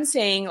what I'm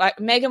seeing, like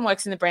Megan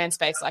works in the brand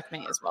space like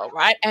me as well,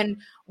 right?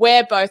 And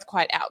we're both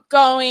quite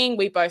outgoing.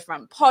 We both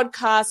run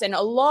podcasts, and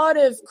a lot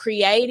of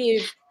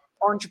creative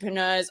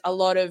entrepreneurs, a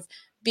lot of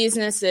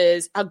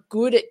businesses are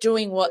good at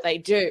doing what they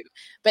do,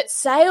 but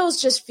sales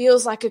just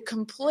feels like a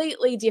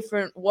completely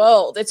different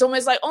world. It's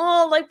almost like,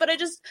 but I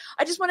just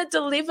want to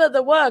deliver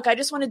the work. I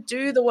just want to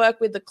do the work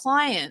with the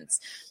clients.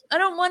 I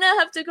don't want to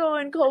have to go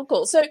and cold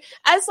call. So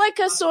as like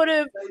a sort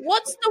of,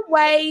 what's the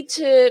way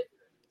to,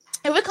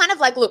 and we're kind of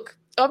like, look,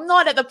 I'm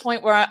not at the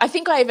point where I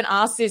think I even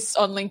asked this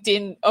on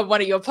LinkedIn on one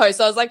of your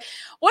posts. I was like,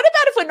 what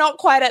about if we're not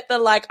quite at the,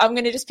 like, I'm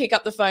going to just pick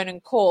up the phone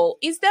and call?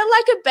 Is there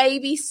like a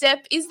baby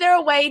step? Is there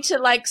a way to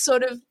like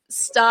sort of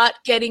start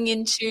getting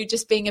into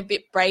just being a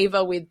bit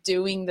braver with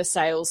doing the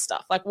sales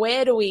stuff? Like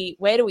where do we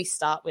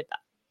start with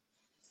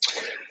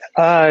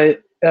that?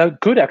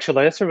 Good,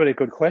 actually. That's a really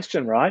good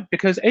question, right?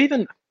 Because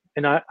even,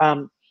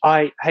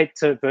 I hate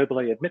to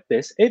verbally admit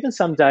this, even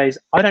some days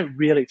I don't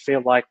really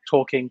feel like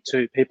talking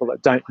to people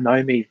that don't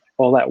know me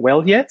all that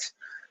well yet.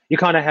 You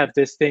kind of have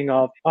this thing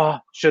of,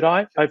 should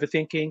I?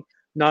 Overthinking.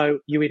 No,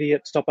 you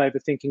idiot, stop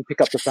overthinking, pick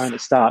up the phone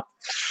and start.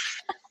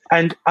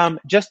 And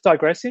just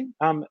digressing,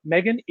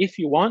 Megan, if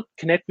you want,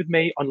 connect with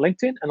me on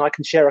LinkedIn and I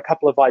can share a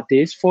couple of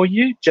ideas for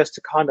you just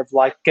to kind of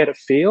like get a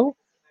feel.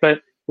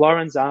 But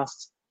Lauren's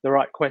asked the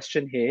right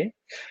question here.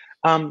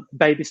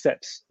 Baby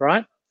steps,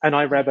 right? And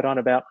I rabbit on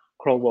about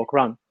crawl, walk,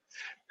 run.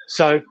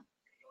 So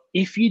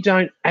if you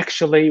don't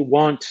actually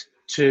want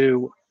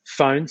to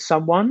phone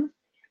someone,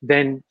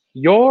 then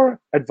your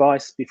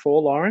advice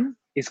before, Lauren,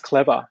 is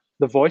clever.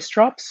 The voice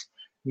drops,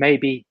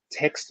 maybe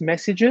text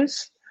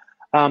messages.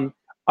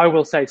 I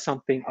will say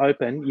something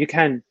open. You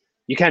can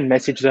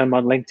message them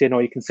on LinkedIn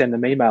or you can send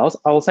them emails.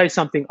 I will say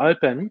something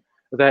open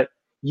that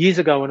years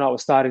ago when I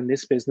was starting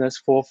this business,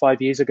 4 or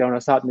 5 years ago when I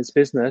was starting this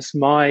business,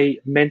 my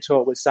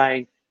mentor was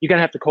saying, you're going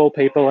to have to call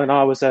people. And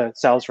I was a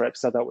sales rep,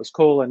 so that was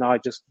cool. And I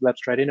just leapt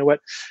straight into it.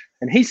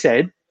 And he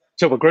said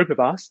to a group of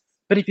us,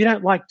 but if you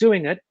don't like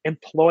doing it,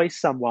 employ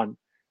someone.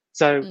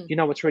 So, you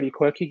know what's really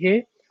quirky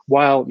here?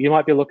 While you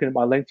might be looking at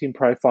my LinkedIn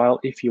profile,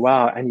 if you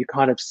are, and you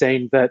kind of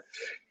seen that,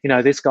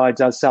 this guy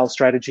does sales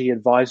strategy,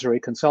 advisory,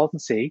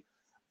 consultancy,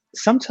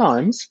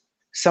 sometimes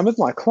some of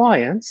my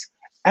clients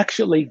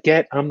actually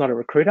get, I'm not a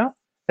recruiter,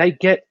 they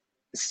get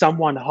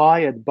someone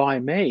hired by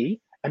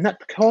me, and that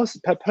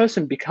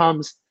person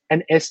becomes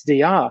an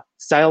SDR,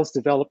 sales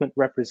development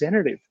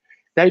representative.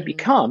 They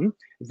become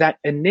that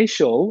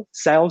initial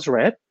sales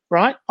rep,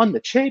 right, on the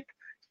cheap,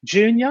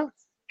 junior,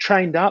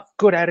 trained up,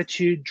 good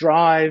attitude,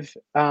 drive,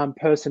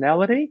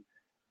 personality,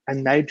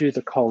 and they do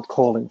the cold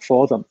calling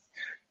for them.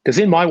 Because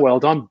in my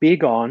world, I'm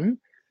big on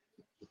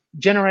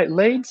generate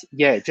leads,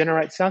 yeah,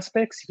 generate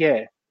suspects,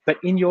 yeah. But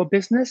in your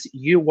business,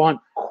 you want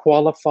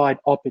qualified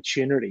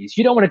opportunities.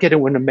 You don't want to get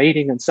into a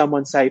meeting and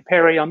someone say,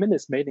 Perry, I'm in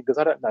this meeting because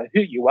I don't know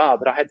who you are,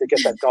 but I had to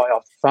get that guy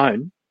off the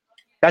phone.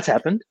 That's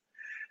happened.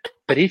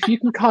 But if you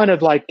can kind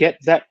of like get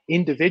that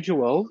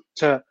individual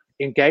to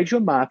engage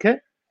your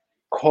market,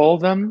 call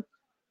them,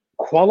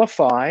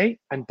 qualify,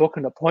 and book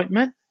an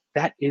appointment,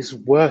 that is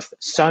worth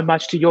so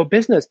much to your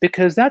business,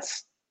 because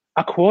that's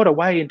a quarter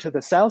way into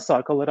the sales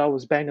cycle that I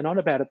was banging on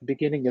about at the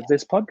beginning of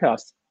this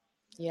podcast.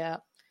 Yeah.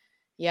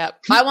 Yeah.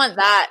 I want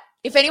that.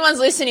 If anyone's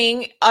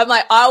listening, I'm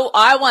like,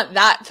 I want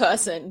that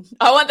person.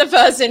 I want the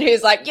person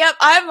who's like, yep,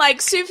 I'm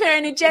like super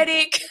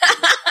energetic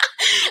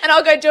and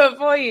I'll go do it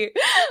for you.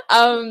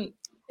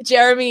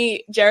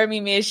 Jeremy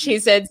Mish, he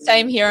said,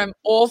 same here. I'm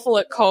awful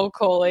at cold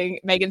calling.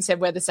 Megan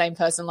said, we're the same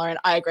person, Lauren.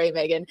 I agree,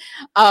 Megan.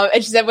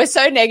 And she said, we're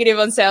so negative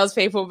on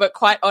salespeople, but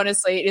quite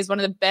honestly, it is one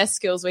of the best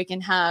skills we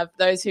can have.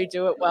 Those who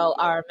do it well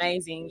are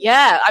amazing.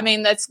 Yeah. I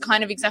mean, that's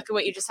kind of exactly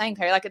what you're just saying,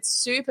 Perry. Like, it's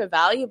super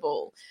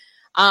valuable.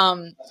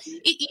 And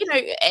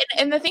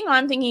the thing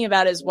I'm thinking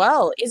about as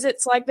well is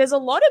it's like there's a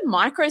lot of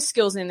micro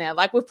skills in there.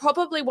 Like, we'll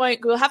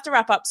have to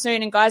wrap up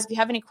soon. And guys, if you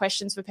have any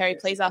questions for Perry,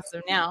 please ask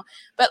them now.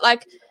 But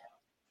like,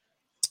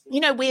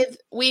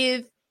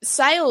 with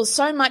sales,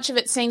 so much of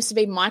it seems to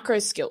be micro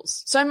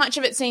skills. So much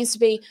of it seems to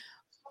be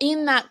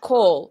in that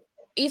call.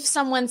 If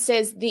someone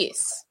says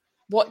this,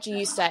 what do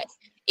you say?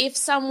 If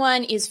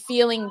someone is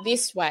feeling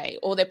this way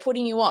or they're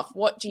putting you off,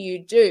 what do you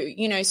do?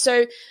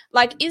 So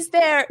like, is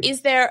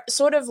there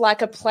sort of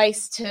like a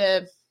place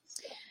to,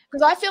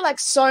 because I feel like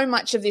so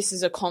much of this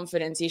is a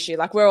confidence issue.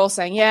 Like, we're all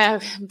saying, yeah,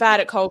 I'm bad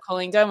at cold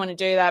calling. Don't want to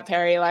do that,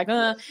 Perry.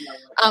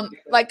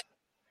 Like,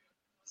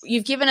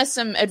 you've given us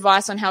some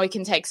advice on how we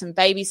can take some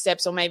baby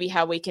steps or maybe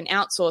how we can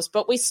outsource,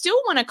 but we still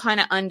want to kind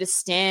of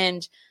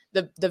understand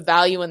the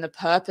value and the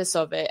purpose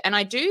of it. And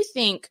I do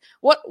think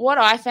what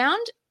I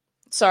found,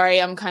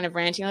 sorry, I'm kind of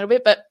ranting a little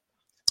bit, but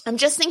I'm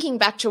just thinking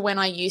back to when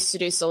I used to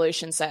do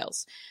solution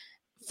sales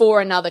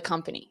for another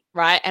company,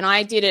 right? And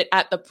I did it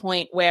at the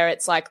point where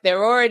it's like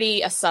they're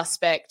already a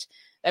suspect.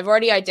 They've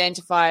already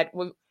identified.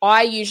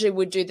 I usually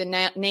would do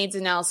the needs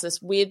analysis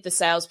with the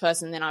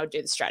salesperson, then I would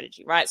do the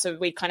strategy, right? So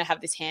we'd kind of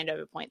have this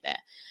handover point there.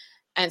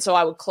 And so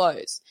I would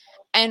close.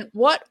 And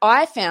what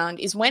I found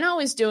is when I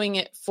was doing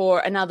it for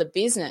another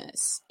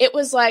business, it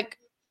was like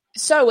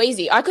so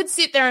easy. I could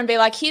sit there and be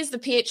like, here's the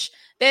pitch.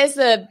 There's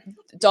the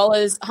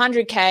dollars,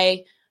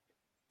 100K.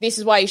 This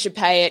is why you should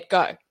pay it.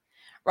 Go.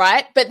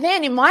 Right. But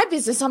then in my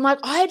business, I'm like,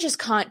 I just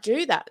can't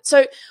do that.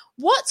 So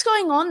what's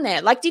going on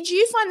there? Like, did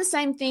you find the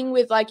same thing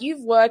with, like,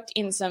 you've worked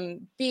in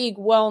some big,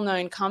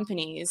 well-known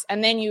companies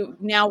and then you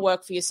now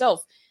work for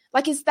yourself?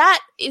 Like, is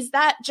that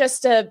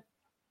just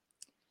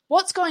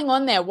what's going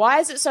on there? Why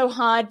is it so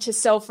hard to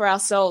sell for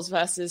ourselves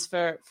versus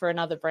for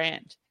another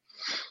brand?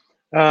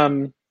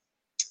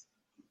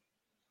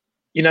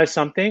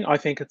 Something, I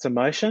think it's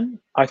emotion.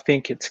 I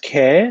think it's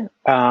care.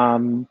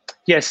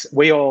 Yes,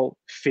 we all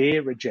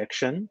fear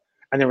rejection.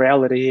 And the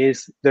reality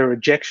is the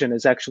rejection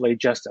is actually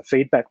just a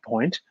feedback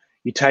point.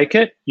 You take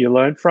it, you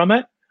learn from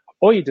it,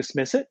 or you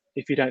dismiss it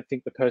if you don't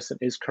think the person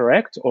is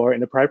correct or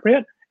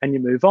inappropriate, and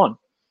you move on.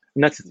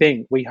 And that's the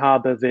thing. We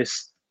harbor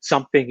this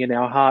something in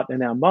our heart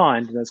and our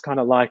mind, and it's kind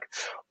of like,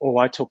 oh,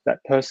 I took that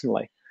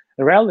personally.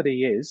 The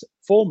reality is,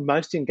 for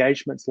most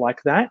engagements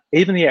like that,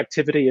 even the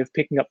activity of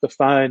picking up the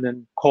phone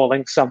and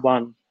calling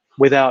someone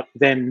without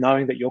them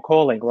knowing that you're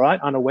calling,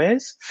 right,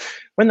 unawares,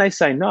 when they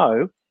say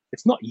no,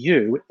 it's not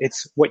you,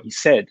 it's what you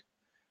said,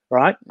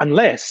 right?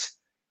 Unless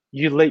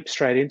you leap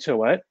straight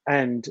into it,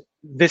 and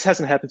this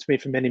hasn't happened to me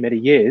for many, many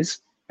years,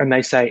 and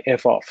they say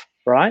F off,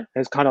 right?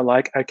 It's kind of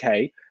like,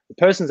 okay, the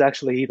person's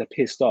actually either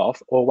pissed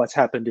off or what's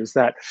happened is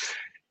that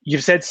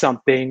you've said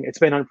something, it's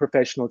been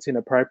unprofessional, it's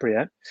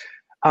inappropriate.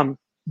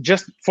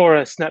 Just for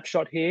a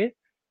snapshot here,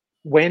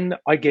 when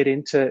I get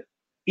into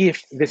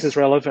if this is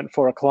relevant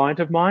for a client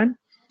of mine,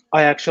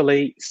 I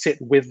actually sit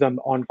with them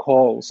on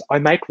calls. I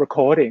make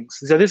recordings.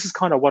 So this is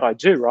kind of what I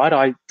do, right?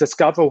 I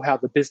discover how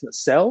the business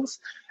sells,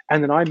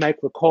 and then I make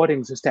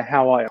recordings as to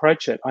how I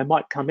approach it. I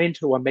might come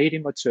into a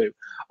meeting or two.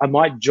 I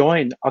might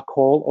join a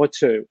call or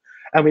two,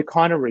 and we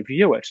kind of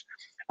review it.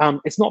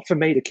 It's not for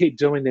me to keep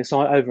doing this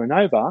over and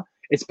over.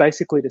 It's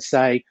basically to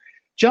say,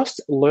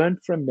 just learn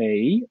from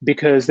me,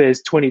 because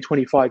there's 20,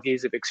 25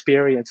 years of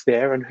experience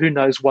there, and who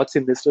knows what's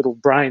in this little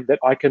brain that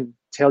I can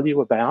tell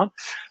you about.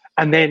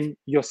 And then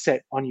you're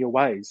set on your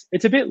ways.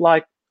 It's a bit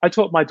like I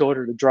taught my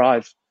daughter to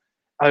drive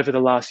over the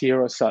last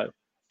year or so.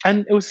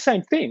 And it was the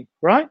same thing,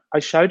 right? I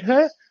showed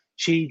her,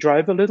 she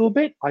drove a little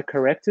bit, I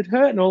corrected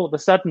her, and all of a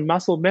sudden,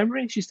 muscle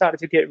memory, she started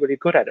to get really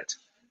good at it.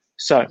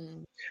 So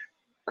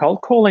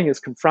cold calling is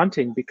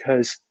confronting,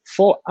 because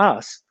for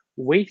us,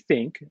 we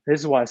think, this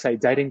is why I say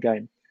dating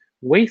game,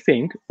 we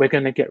think we're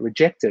going to get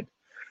rejected.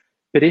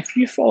 But if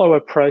you follow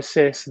a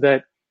process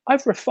that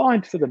I've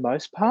refined for the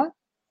most part,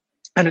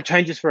 and it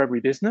changes for every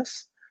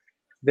business,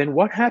 then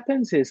what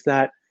happens is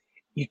that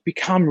you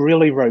become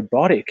really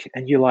robotic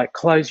and you like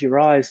close your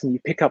eyes and you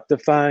pick up the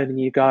phone and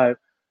you go,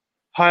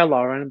 hi,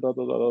 Lauren, blah,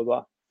 blah, blah, blah,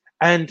 blah.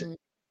 And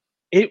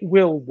it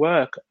will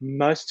work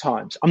most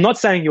times. I'm not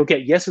saying you'll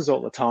get yeses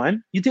all the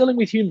time. You're dealing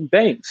with human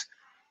beings.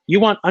 You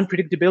want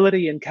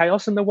unpredictability and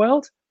chaos in the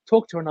world?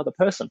 Talk to another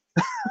person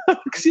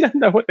because you don't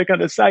know what they're going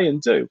to say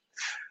and do.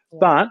 Yeah.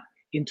 But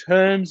in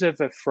terms of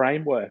a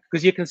framework,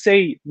 because you can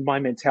see my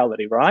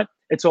mentality, right?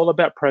 It's all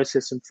about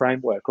process and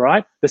framework,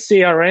 right? The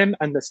CRM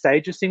and the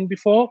stages thing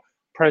before,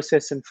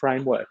 process and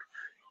framework.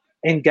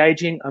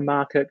 Engaging a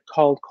market,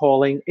 cold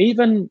calling,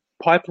 even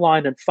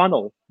pipeline and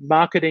funnel,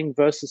 marketing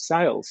versus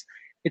sales.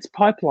 It's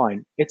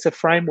pipeline, it's a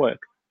framework.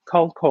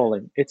 Cold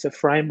calling, it's a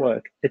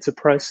framework, it's a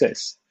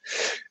process.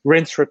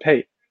 Rinse,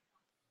 repeat.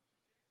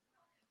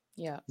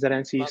 Yeah. Does that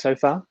answer you so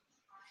far?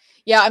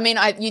 Yeah, I mean,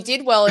 you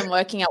did well in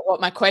working out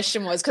what my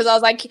question was, because I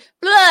was like,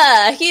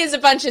 blah, here's a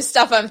bunch of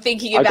stuff I'm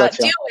thinking about.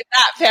 Deal with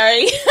that,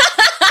 Perry.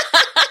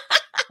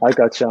 I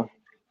gotcha.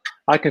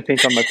 I can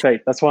think on my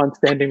feet. That's why I'm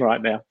standing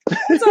right now.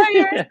 That's why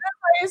you're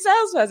a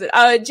salesperson.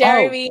 Oh,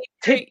 Jeremy.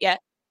 Yeah.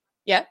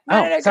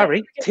 No,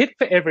 sorry. Tip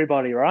for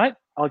everybody, right?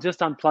 I'll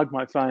just unplug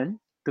my phone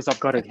because I've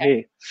got it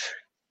here.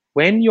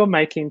 When you're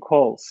making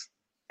calls,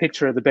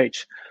 picture of the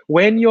beach.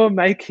 When you're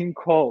making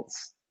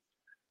calls,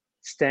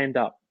 stand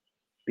up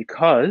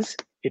because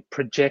it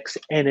projects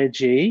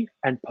energy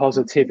and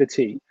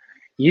positivity.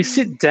 You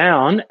sit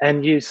down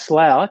and you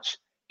slouch,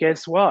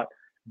 guess what?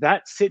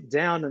 That sit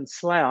down and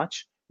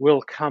slouch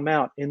will come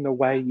out in the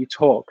way you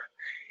talk.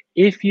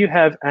 If you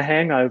have a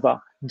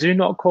hangover, do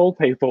not call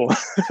people.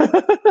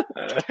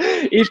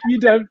 If you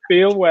don't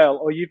feel well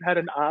or you've had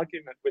an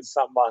argument with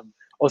someone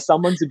or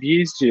someone's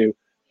abused you,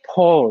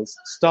 pause,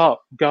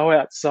 stop, go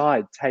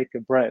outside, take a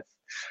breath.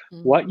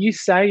 What you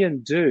say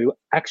and do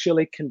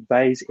actually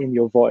conveys in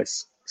your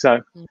voice.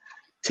 So,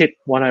 tip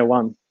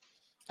 101.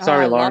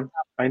 Sorry, Lauren,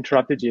 I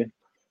interrupted you.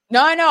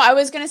 No, I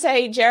was going to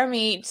say,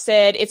 Jeremy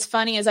said, it's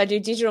funny as I do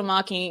digital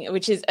marketing,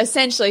 which is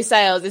essentially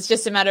sales. It's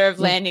just a matter of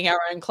landing our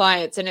own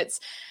clients. And it's,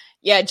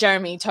 yeah,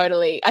 Jeremy,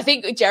 totally. I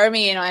think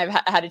Jeremy and I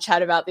have had a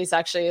chat about this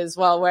actually as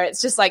well, where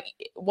it's just like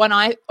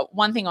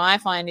one thing I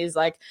find is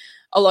like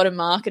a lot of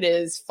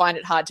marketers find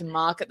it hard to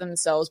market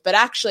themselves, but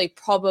actually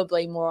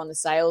probably more on the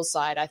sales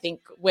side. I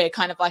think we're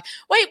kind of like,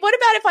 wait, what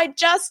about if I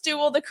just do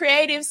all the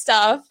creative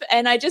stuff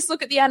and I just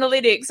look at the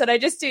analytics and I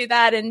just do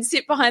that and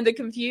sit behind the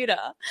computer?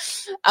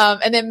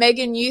 And then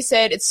Megan, you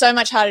said it's so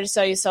much harder to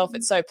sell yourself.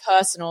 It's so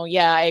personal.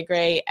 Yeah, I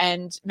agree.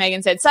 And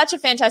Megan said, such a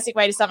fantastic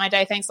way to start my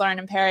day. Thanks, Lauren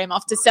and Perry. I'm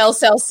off to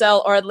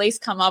sell, or at least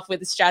come up with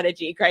a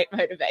strategy. Great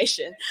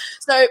motivation.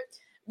 So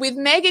with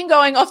Megan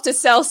going off to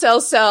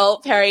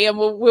sell, Perry, and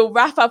we'll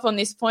wrap up on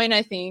this point,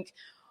 I think,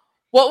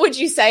 what would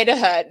you say to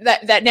her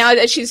that now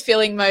that she's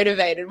feeling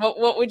motivated,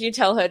 what would you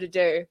tell her to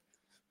do?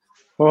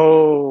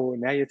 Oh,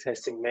 now you're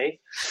testing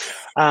me.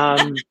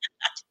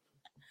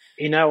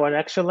 You know what,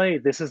 actually,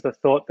 this is the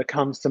thought that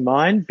comes to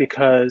mind,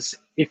 because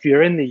if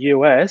you're in the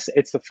US,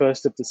 it's the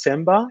 1st of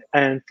December,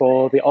 and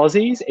for the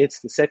Aussies, it's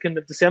the 2nd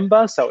of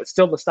December, so it's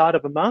still the start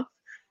of a month.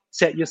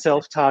 Set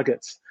yourself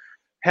targets.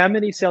 How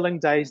many selling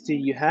days do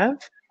you have?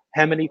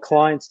 How many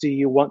clients do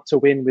you want to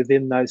win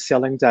within those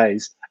selling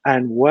days?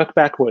 And work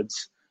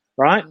backwards,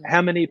 right?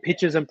 How many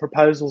pitches and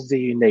proposals do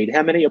you need?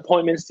 How many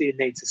appointments do you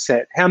need to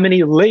set? How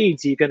many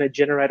leads are you going to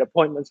generate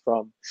appointments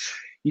from?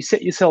 You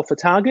set yourself a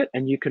target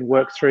and you can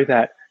work through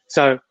that.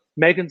 So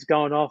Megan's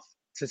going off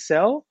to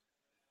sell.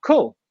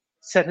 Cool.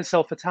 Set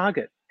herself a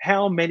target.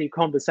 How many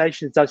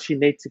conversations does she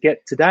need to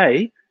get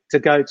today to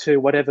go to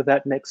whatever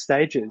that next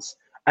stage is?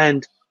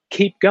 And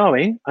keep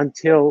going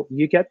until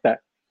you get that.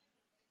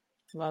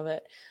 Love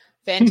it.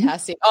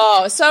 Fantastic.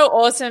 Oh, so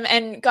awesome.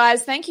 And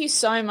guys, thank you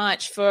so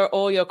much for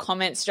all your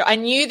comments. I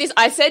knew this.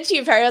 I said to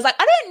you, Perry, I was like,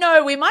 I don't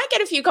know, we might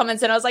get a few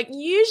comments. And I was like,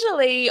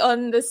 usually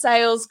on the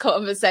sales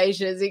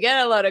conversations, you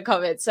get a lot of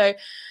comments. So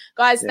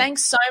guys,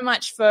 thanks so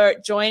much for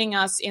joining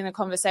us in the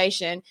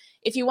conversation.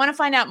 If you want to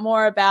find out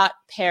more about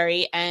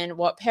Perry and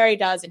what Perry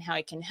does and how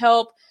he can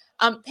help,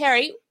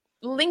 Perry,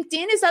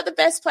 LinkedIn, is that the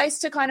best place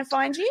to kind of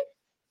find you?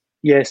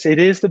 Yes, it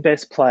is the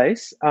best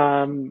place.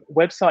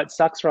 Website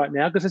sucks right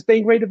now because it's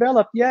being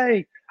redeveloped.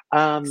 Yay.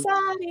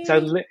 Exciting. So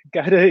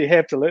go to,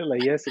 absolutely,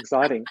 yes,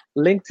 exciting.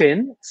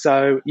 LinkedIn,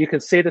 so you can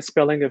see the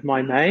spelling of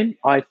my name.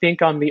 I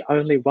think I'm the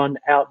only one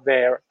out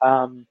there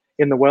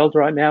in the world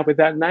right now with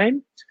that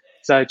name.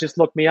 So just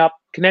look me up,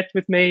 connect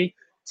with me.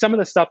 Some of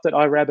the stuff that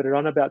I rabbited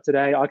on about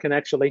today, I can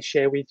actually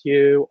share with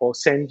you or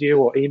send you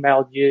or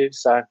email you.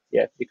 So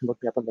yeah, you can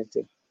look me up on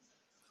LinkedIn.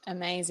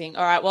 Amazing.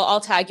 All right. Well,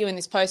 I'll tag you in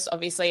this post,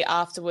 obviously,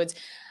 afterwards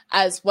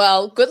as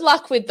well. Good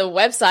luck with the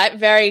website.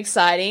 Very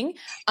exciting.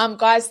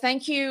 Guys,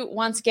 thank you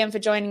once again for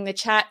joining the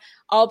chat.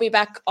 I'll be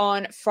back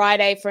on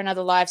Friday for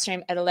another live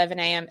stream at 11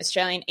 a.m.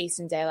 Australian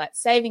Eastern Daylight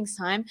Savings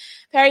Time.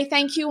 Perry,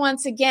 thank you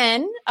once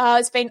again.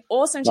 It's been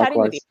awesome chatting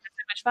with you.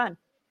 It's so much fun.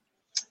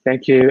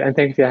 Thank you. And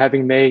thank you for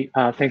having me.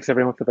 Thanks,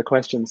 everyone, for the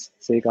questions.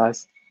 See you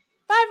guys.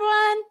 Bye,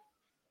 everyone.